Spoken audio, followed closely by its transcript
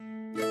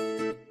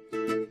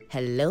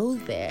Hello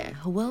there.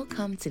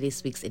 Welcome to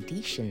this week's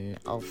edition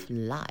of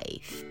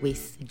Life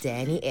with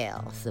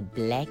Danielle, the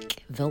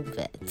Black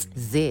Velvet.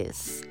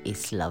 This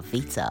is La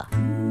Vita.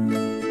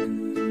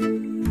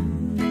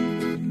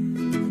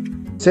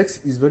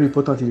 Sex is very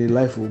important in a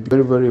life.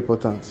 Very, very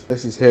important.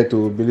 Sex is here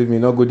to, believe me,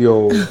 not good.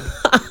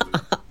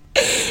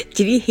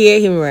 Did you hear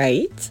him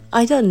right?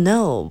 I don't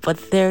know,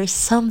 but there's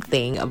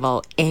something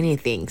about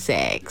anything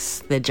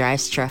sex that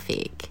drives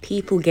traffic.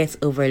 People get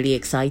overly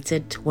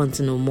excited, want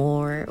to know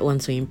more,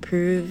 want to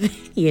improve,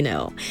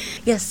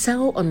 Yeah,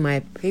 so on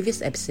my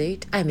previous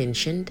episode, I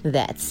mentioned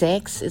that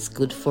sex is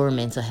good for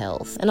mental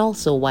health and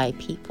also why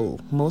people,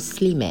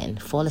 mostly men,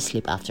 fall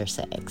asleep after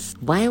sex.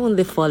 Why won't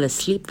they fall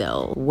asleep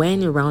though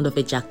when a round of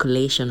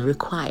ejaculation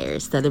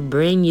requires that the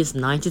brain use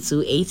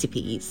 92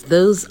 ATPs?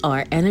 Those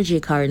are energy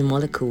carrying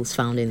molecules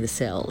found in the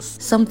cells.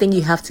 Something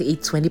you have to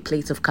eat 20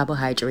 plates of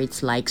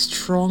carbohydrates like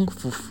strong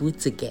fufu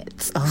to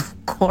get. Of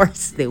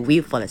course, they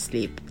will fall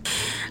asleep.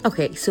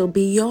 Okay, so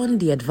beyond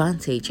the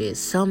advantages,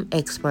 some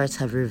experts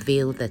have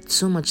revealed that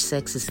too much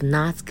sex is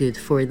not good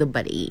for the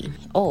body.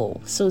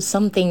 Oh, so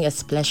something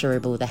as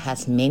pleasurable that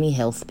has many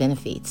health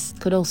benefits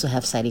could also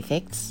have side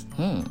effects?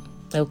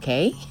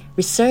 Okay.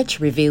 Research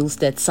reveals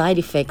that side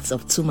effects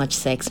of too much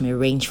sex may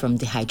range from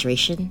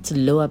dehydration to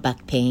lower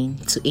back pain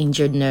to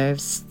injured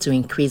nerves to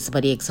increased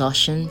body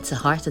exhaustion to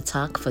heart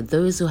attack for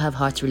those who have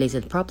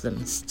heart-related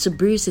problems to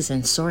bruises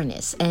and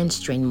soreness and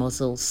strained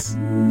muscles.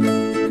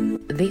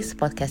 This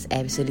podcast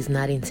episode is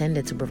not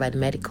intended to provide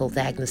medical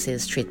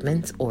diagnosis,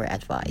 treatment, or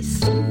advice.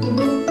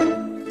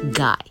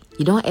 Guy,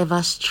 you don't ever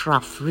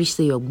straff reach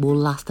to your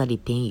goal after they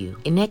pain you.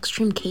 In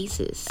extreme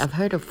cases, I've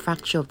heard of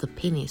fracture of the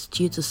penis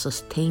due to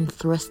sustained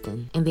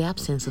thrusting in the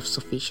absence of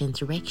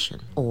sufficient erection.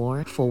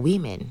 Or for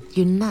women,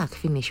 you knock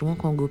finish, you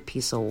won't go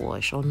piece or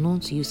wash, or known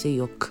to you say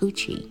your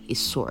coochie is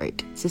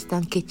sored. Sister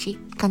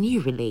Nkechi, can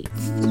you relate?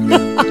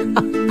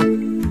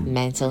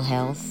 Mental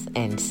health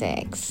and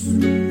sex.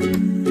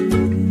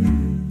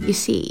 You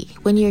see,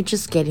 when you're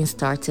just getting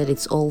started,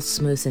 it's all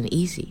smooth and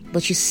easy.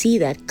 But you see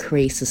that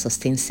craze to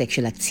sustain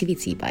sexual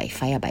activity by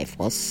fire by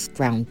force.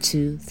 Round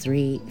 2,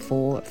 3,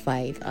 4,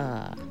 5,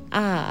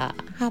 how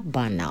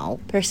about now?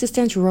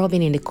 Persistent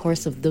rubbing in the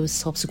course of those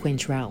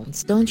subsequent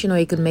rounds. Don't you know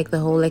it could make the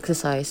whole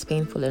exercise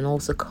painful and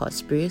also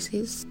cause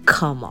bruises?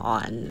 Come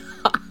on.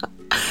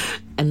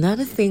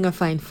 Another thing I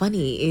find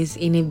funny is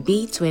in a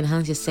bid to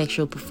enhance your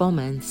sexual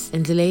performance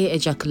and delay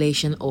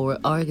ejaculation or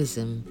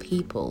orgasm,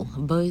 people,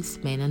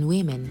 both men and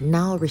women,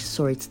 now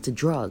resort to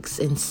drugs,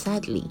 and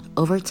sadly,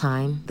 over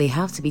time, they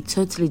have to be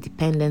totally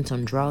dependent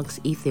on drugs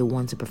if they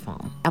want to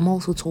perform. I'm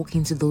also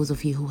talking to those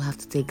of you who have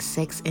to take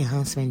sex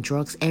enhancement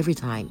drugs every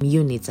time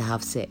you need to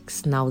have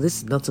sex. Now, this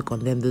is not to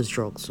condemn those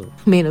drugs, so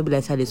may not be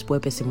like how they spoil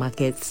person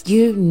markets.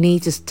 You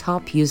need to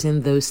stop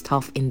using those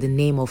stuff in the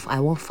name of I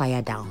want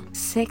fire down.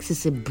 Sex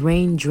is a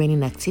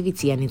brain-draining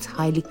activity and it's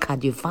highly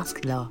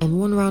cardiovascular, and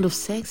one round of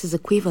sex is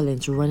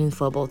equivalent to running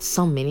for about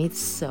some minutes.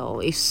 So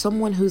if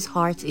someone whose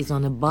heart is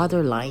on a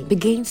borderline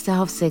begins to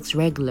have sex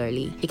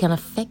regularly, it can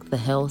affect the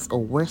health, or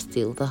worse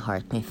still, the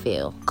heart may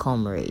fail.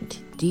 Comrade,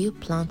 do you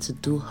plan to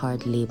do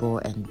hard labor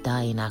and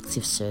die in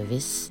active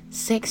service?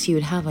 Sex you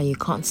would have and you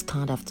can't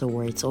stand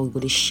afterwards, or you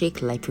would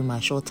shake like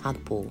premature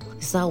tadpole.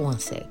 Is that one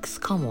sex?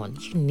 Come on,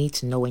 you need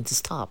to know when to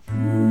stop.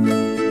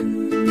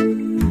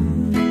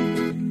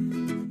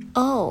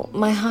 Oh,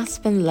 my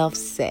husband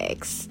loves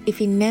sex. If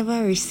he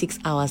never reaches 6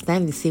 hours,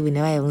 then they say we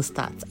never even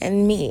start.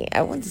 And me,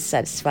 I want to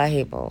satisfy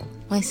him.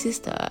 My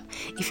sister,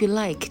 if you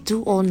like,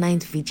 do all night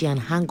VG and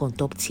hang on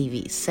top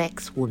TV.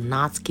 Sex will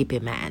not keep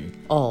a man.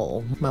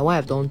 Oh, my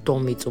wife don't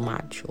tell me too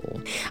much.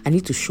 Oh. I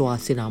need to show her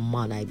saying a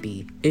man I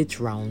be. 8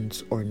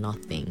 rounds or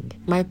nothing.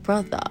 My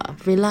brother,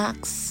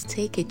 relax.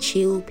 Take a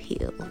chill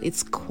pill.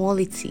 It's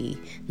quality,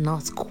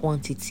 not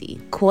quantity.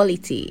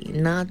 Quality,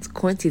 not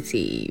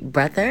quantity,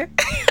 brother.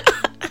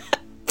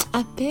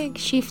 A big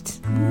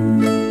shift.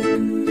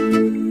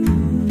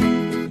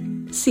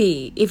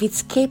 See, if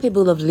it's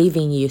capable of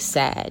leaving you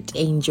sad,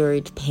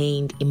 injured,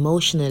 pained,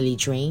 emotionally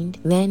drained,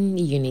 then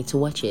you need to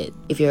watch it.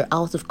 If you're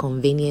out of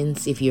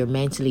convenience, if you're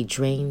mentally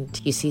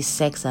drained, you see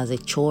sex as a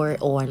chore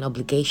or an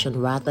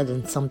obligation rather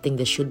than something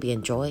that should be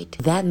enjoyed,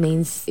 that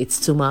means it's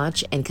too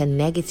much and can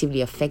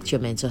negatively affect your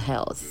mental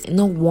health.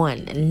 No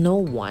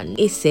one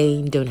is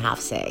saying don't have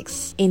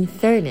sex. In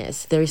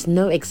fairness, there is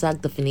no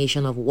exact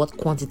definition of what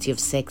quantity of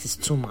sex is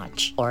too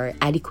much or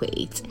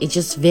adequate. It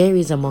just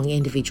varies among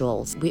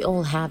individuals. We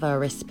all have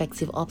our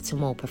respective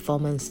optimal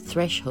performance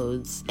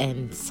thresholds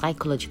and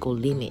psychological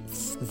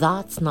limits.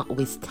 That's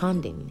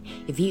notwithstanding,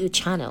 if you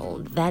channel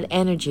that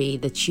energy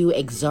that you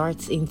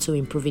exert into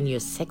improving your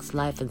sex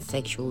life and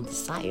sexual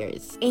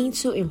desires,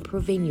 into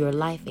improving your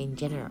life in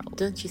general,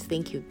 don't you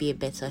think you'd be a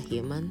better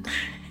human?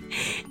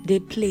 They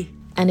play.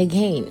 And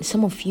again,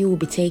 some of you will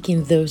be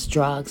taking those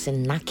drugs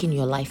and knocking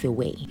your life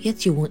away,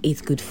 yet you won't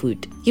eat good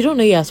food. You don't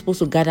know you're supposed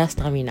to gather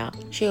stamina.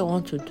 Sure, you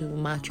want to do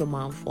macho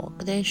man for,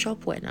 but then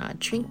shop when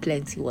drink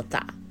plenty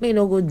water. May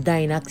not go die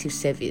in active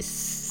service.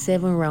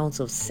 7 rounds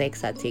of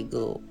sex at a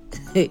go.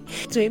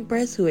 To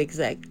impress who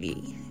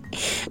exactly?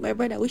 My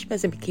brother, which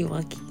person became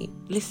one king?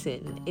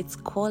 Listen, it's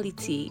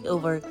quality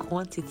over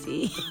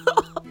quantity.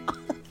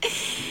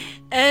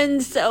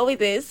 And so with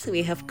this,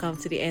 we have come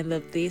to the end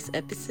of this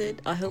episode.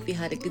 I hope you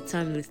had a good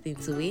time listening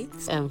to it.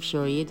 I'm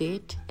sure you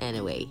did.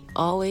 Anyway,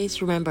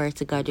 always remember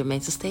to guard your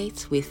mental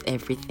state with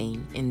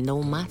everything, and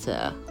no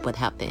matter what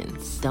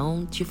happens,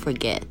 don't you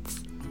forget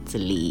to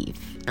leave.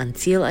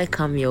 Until I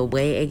come your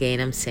way again,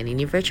 I'm sending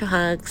you virtual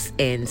hugs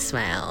and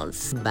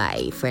smiles.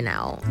 Bye for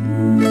now.